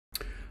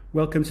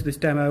Welcome to this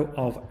demo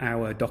of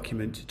our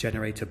document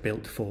generator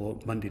built for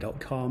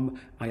Monday.com.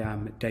 I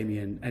am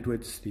Damien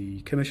Edwards,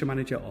 the Commercial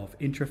Manager of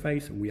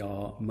Intraface, and we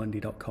are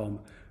Monday.com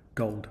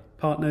Gold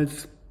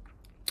Partners.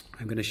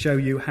 I'm going to show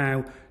you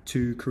how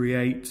to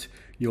create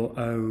your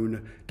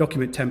own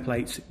document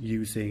templates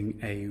using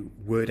a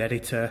word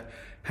editor,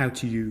 how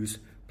to use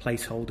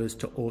placeholders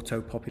to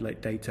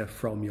auto-populate data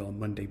from your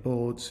Monday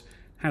boards,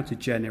 how to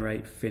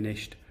generate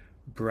finished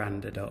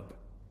branded up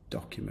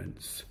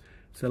documents.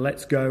 So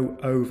let's go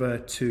over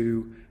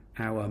to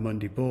our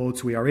Monday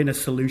boards. We are in a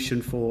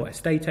solution for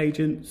estate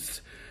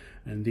agents,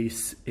 and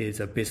this is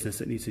a business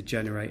that needs to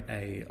generate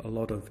a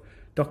lot of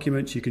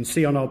documents. You can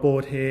see on our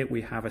board here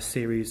we have a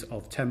series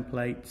of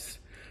templates.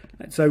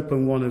 Let's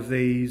open one of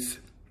these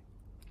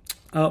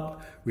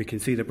up. We can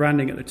see the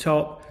branding at the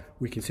top.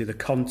 We can see the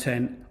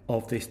content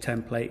of this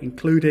template,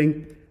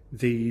 including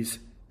these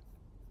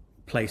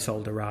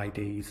placeholder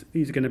IDs.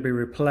 These are going to be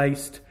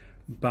replaced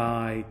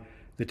by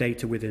the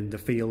data within the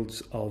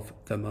fields of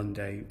the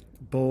Monday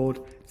board.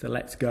 So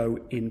let's go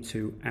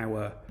into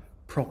our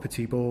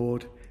property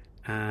board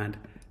and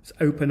let's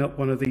open up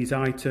one of these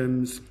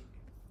items.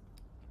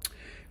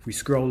 If we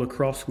scroll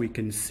across, we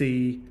can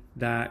see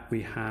that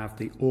we have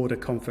the order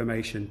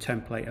confirmation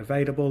template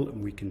available,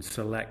 and we can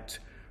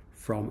select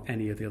from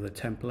any of the other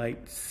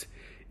templates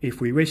if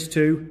we wish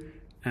to,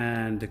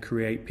 and the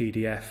create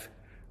PDF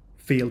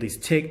field is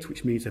ticked,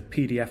 which means a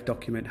PDF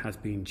document has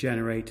been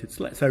generated.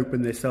 So let's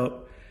open this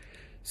up.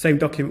 Same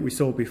document we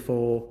saw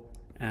before,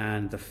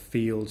 and the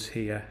fields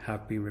here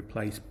have been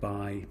replaced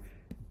by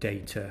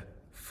data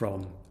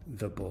from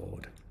the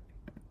board.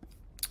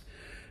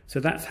 So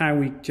that's how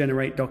we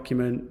generate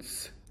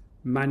documents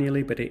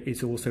manually, but it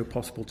is also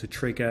possible to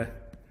trigger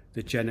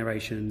the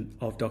generation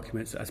of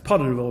documents as part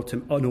of an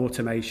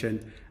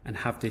automation and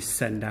have this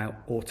send out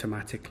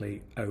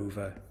automatically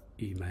over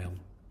email.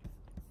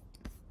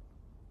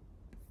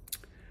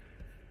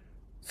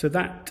 So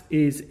that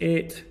is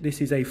it. This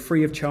is a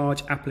free of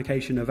charge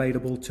application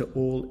available to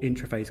all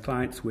Intraface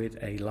clients with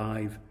a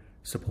live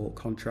support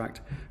contract.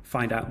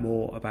 Find out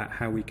more about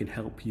how we can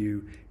help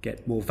you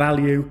get more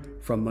value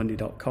from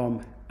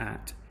Monday.com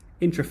at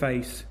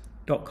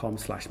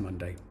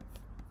intraface.com/Monday.